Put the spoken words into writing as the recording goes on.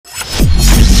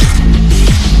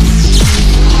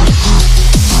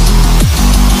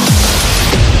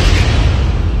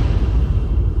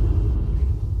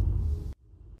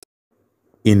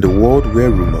In the world where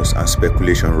rumors and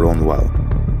speculation run wild,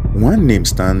 one name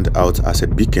stands out as a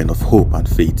beacon of hope and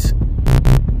faith: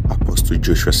 Apostle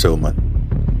Joshua Selman.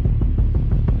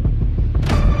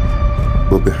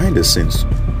 But behind the scenes,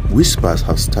 whispers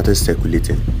have started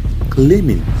circulating,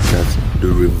 claiming that the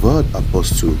revered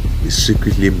apostle is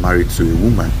secretly married to a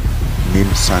woman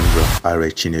named Sandra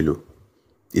Areh Chinelo.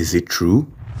 Is it true?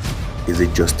 Is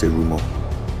it just a rumor?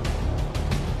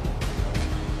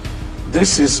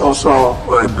 This is also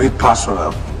a bit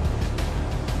personal.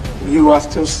 You are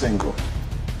still single.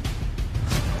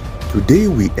 Today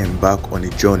we embark on a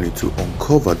journey to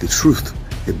uncover the truth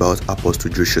about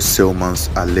Apostle Joshua Selman's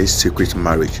alleged secret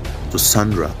marriage to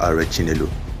Sandra Areh Chinelo.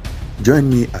 Join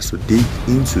me as we dig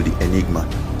into the enigma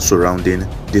surrounding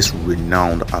this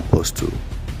renowned apostle.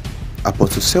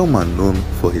 Apostle Selman, known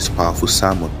for his powerful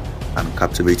sermon and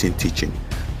captivating teaching,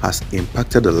 has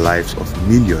impacted the lives of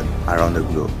millions around the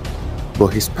globe.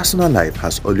 But his personal life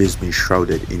has always been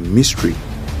shrouded in mystery,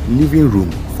 leaving room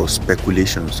for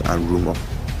speculations and rumor.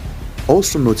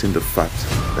 Also noting the fact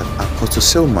that Apostle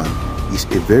Selman is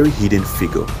a very hidden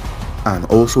figure and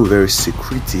also very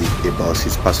secretive about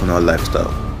his personal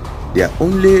lifestyle. There are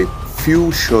only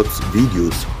few short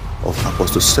videos of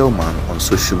Apostle Selman on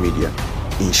social media.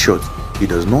 In short, he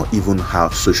does not even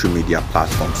have social media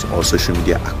platforms or social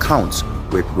media accounts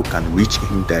where people can reach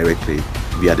him directly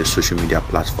via the social media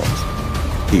platforms.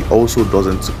 He also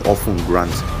doesn't often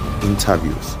grant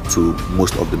interviews to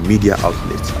most of the media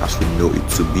outlets, as we know it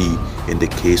to be in the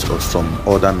case of some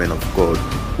other men of God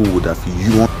who would have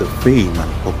used the fame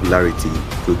and popularity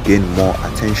to gain more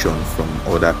attention from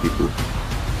other people.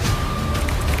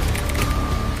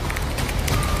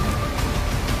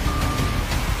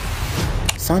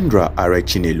 Sandra Areh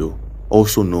Chinelo,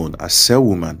 also known as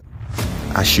Selwoman,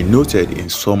 as she noted in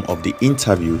some of the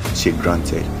interviews she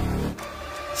granted,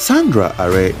 Sandra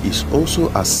Areh is also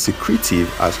as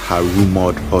secretive as her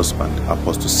rumored husband,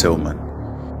 Apostle Selman.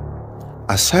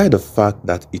 Aside the fact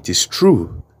that it is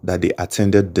true that they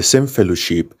attended the same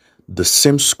fellowship, the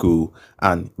same school,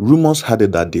 and rumors had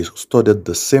it that they studied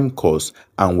the same course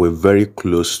and were very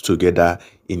close together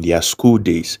in their school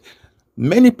days,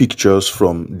 many pictures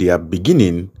from their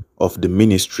beginning of the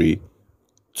ministry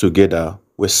together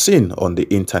were seen on the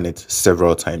internet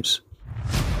several times.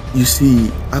 You see,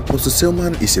 Apostle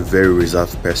Selman is a very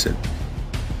reserved person.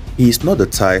 He is not the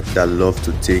type that loves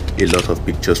to take a lot of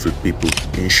pictures with people.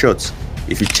 In short,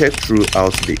 if you check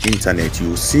throughout the internet,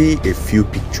 you will see a few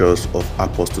pictures of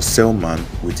Apostle Selman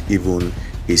with even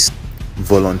his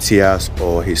volunteers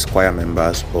or his choir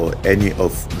members or any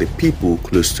of the people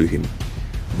close to him.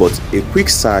 But a quick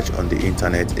search on the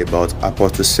internet about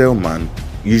Apostle Selman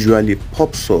usually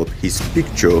pops up his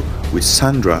picture with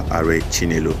Sandra Areh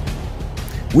Chinelo,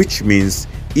 which means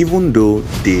even though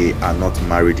they are not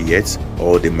married yet,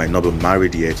 or they might not be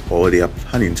married yet, or they are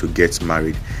planning to get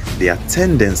married, their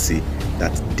tendency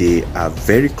that they are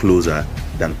very closer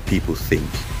than people think.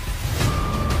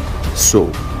 So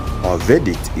our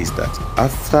verdict is that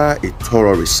after a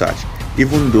thorough research,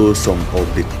 even though some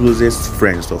of the closest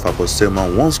friends of Apostle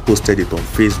Selman once posted it on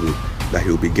Facebook that he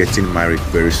will be getting married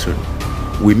very soon,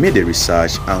 we made a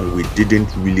research and we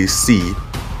didn't really see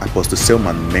Apostle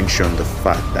Selman mention the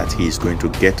fact that he is going to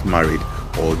get married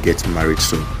or get married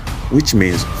soon, which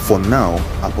means for now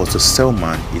Apostle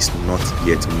Selman is not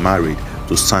yet married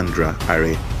to Sandra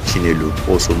Areh Chinelo,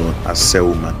 also known as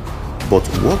Selwoman. But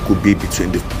what could be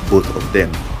between the both of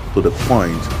them to the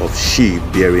point of she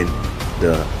bearing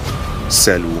the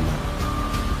Selwoman?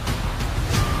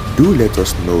 Do let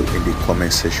us know in the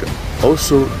comment section.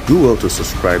 Also, do well to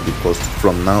subscribe, because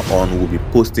from now on we'll be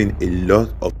posting a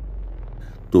lot of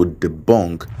to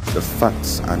debunk the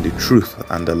facts and the truth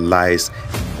and the lies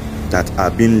that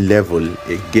are being leveled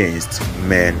against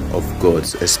men of God,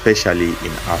 especially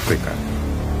in Africa.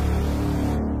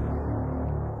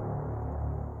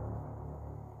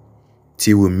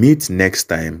 Till we meet next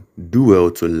time, do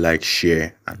well to like,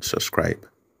 share, and subscribe.